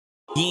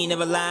You ain't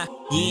never lie,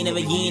 you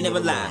ain't never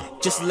lie.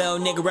 Just a little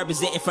nigga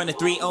representing from the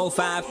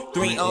 305,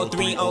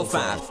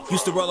 30305.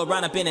 Used to roll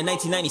around up in a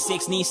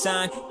 1996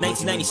 Nissan.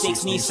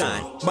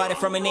 Bought it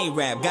from an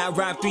A-Rap, got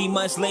robbed 3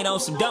 months later on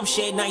some dumb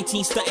shit.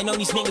 19 stunting on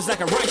these niggas like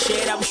a run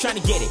shit. I was trying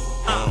to get it.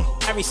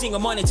 Every single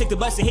morning, took the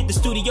bus and hit the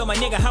studio, my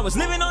nigga. I was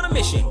living on a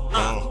mission.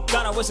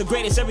 Thought I was the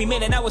greatest every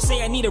minute. I would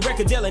say I need a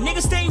record deal, and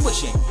niggas stay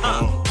wishing.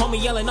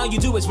 Homie yelling, all you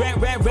do is rap.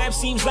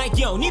 Seems like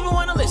you don't even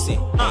wanna listen.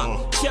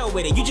 Chill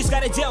with it, you just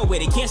gotta deal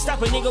with it. Can't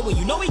stop a nigga when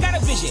you know we got a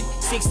vision.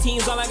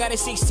 16s, all I got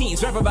is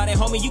 16s. Rap about it,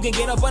 homie, you can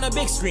get up on a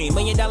big screen. $1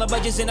 million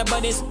budgets in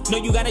abundance. Know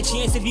you got a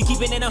chance if you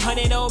keep it in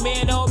 100. Oh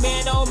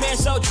man,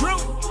 so true.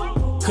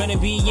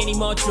 Couldn't be any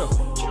more true.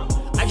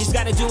 I just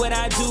gotta do what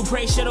I do.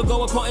 Pray shit'll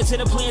go according to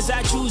the plans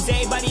I choose.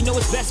 Everybody know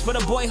what's best for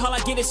the boy. All I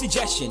get is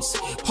suggestions.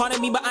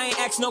 Pardon me, but I ain't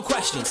ask no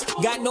questions.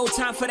 Got no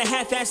time for the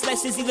half-ass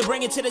lessons. Either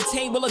bring it to the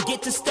table or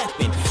get to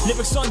stepping.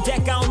 Lyrics on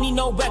deck, I don't need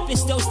no weapons.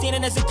 Still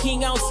standing as a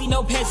king, I don't see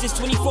no peasants.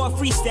 24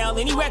 freestyle.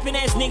 Any rapping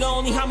ass nigga,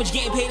 only how much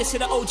getting paid is to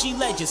the OG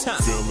legends, huh?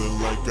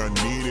 Feeling like I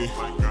need it.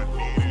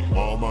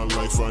 All my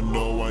life I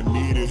know I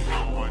need it.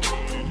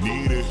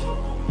 Need it.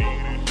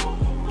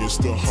 It's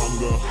the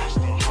hunger.